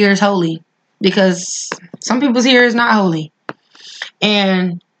happy that here is holy, because some people's here is not holy.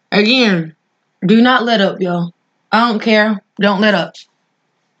 And again, do not let up, yo. I don't care. Don't let up.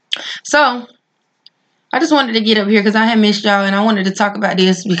 So I just wanted to get up here because I had missed y'all, and I wanted to talk about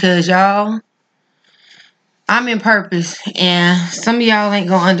this because, y'all, I'm in purpose, and some of y'all ain't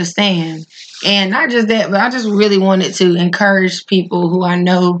gonna understand. And not just that, but I just really wanted to encourage people who I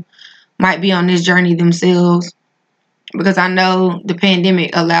know might be on this journey themselves, because I know the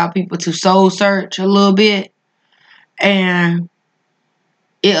pandemic allowed people to soul search a little bit, and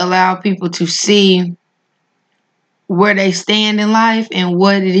it allowed people to see where they stand in life and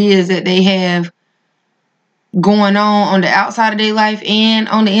what it is that they have going on the outside of their life and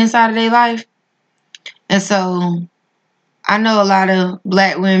on the inside of their life. And so I know a lot of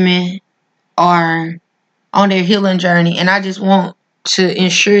Black women are on their healing journey, and I just want to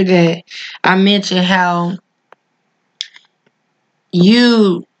ensure that I mention how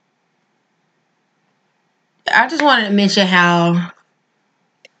I just wanted to mention how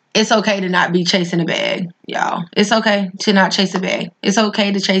it's okay to not be chasing a bag, y'all. It's okay to not chase a bag. It's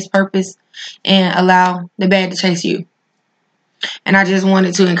okay to chase purpose and allow the bag to chase you. And I just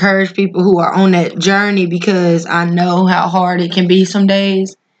wanted to encourage people who are on that journey, because I know how hard it can be some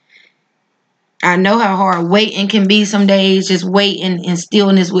days. I know how hard waiting can be some days, just waiting in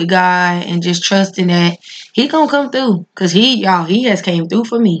stillness with God and just trusting that He gonna come through, because He has came through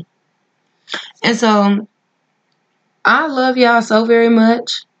for me. And so I love y'all so very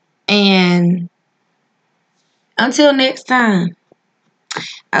much. And until next time,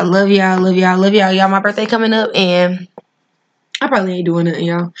 I love y'all. Y'all, my birthday coming up, and I probably ain't doing nothing,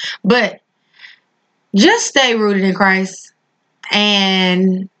 y'all. But just stay rooted in Christ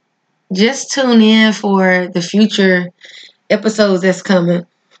and just tune in for the future episodes that's coming,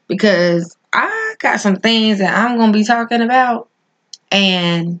 because I got some things that I'm going to be talking about,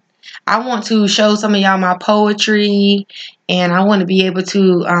 and I want to show some of y'all my poetry, and I want to be able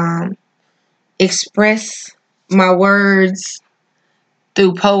to express my words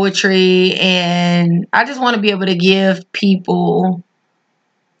through poetry, and I just want to be able to give people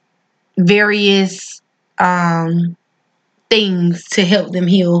various things to help them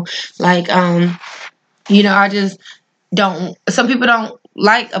heal. Like I just don't, some people don't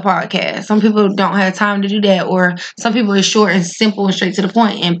like a podcast, some people don't have time to do that, or some people are short and simple and straight to the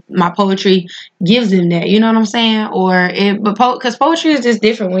point, and my poetry gives them that, you know what I'm saying? Because poetry is just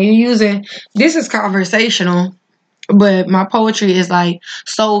different when you're using, this is conversational, but my poetry is like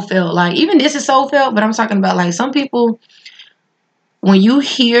soul felt. Like even this is soul felt, but I'm talking about like some people, when you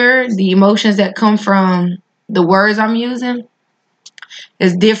hear the emotions that come from the words I'm using,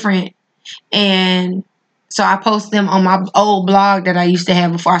 it's different. And so I post them on my old blog that I used to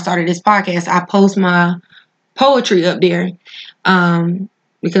have before I started this podcast. I post my poetry up there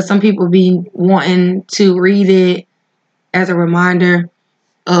because some people be wanting to read it as a reminder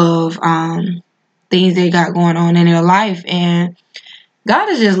of things they got going on in their life. And God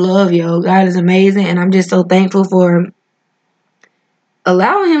is just love, yo. God is amazing. And I'm just so thankful for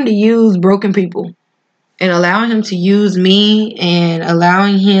allowing him to use broken people, and allowing him to use me, and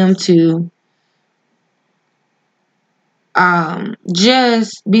allowing him to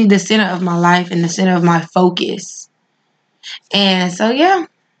just be the center of my life and the center of my focus. And so, yeah,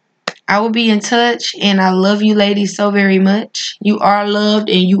 I will be in touch, and I love you ladies so very much. You are loved,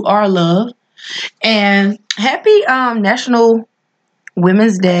 and you are loved. And happy National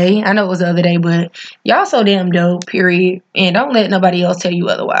Women's Day. I know it was the other day, but y'all so damn dope, period. And don't let nobody else tell you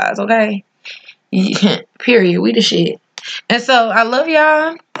otherwise, okay? Period. We the shit. And so I love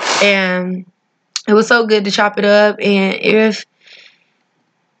y'all, and it was so good to chop it up. And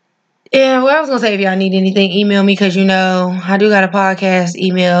what I was gonna say, if y'all need anything, email me, because I do got a podcast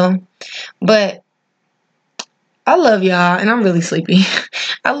email. But I love y'all, and I'm really sleepy.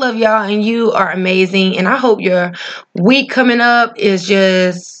 I love y'all, and you are amazing. And I hope your week coming up is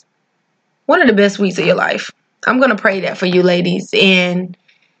just one of the best weeks of your life. I'm gonna pray that for you, ladies. And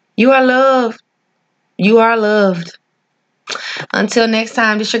you are loved. You are loved. Until next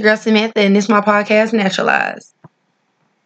time, this your girl Samantha, and this is my podcast, Naturalized.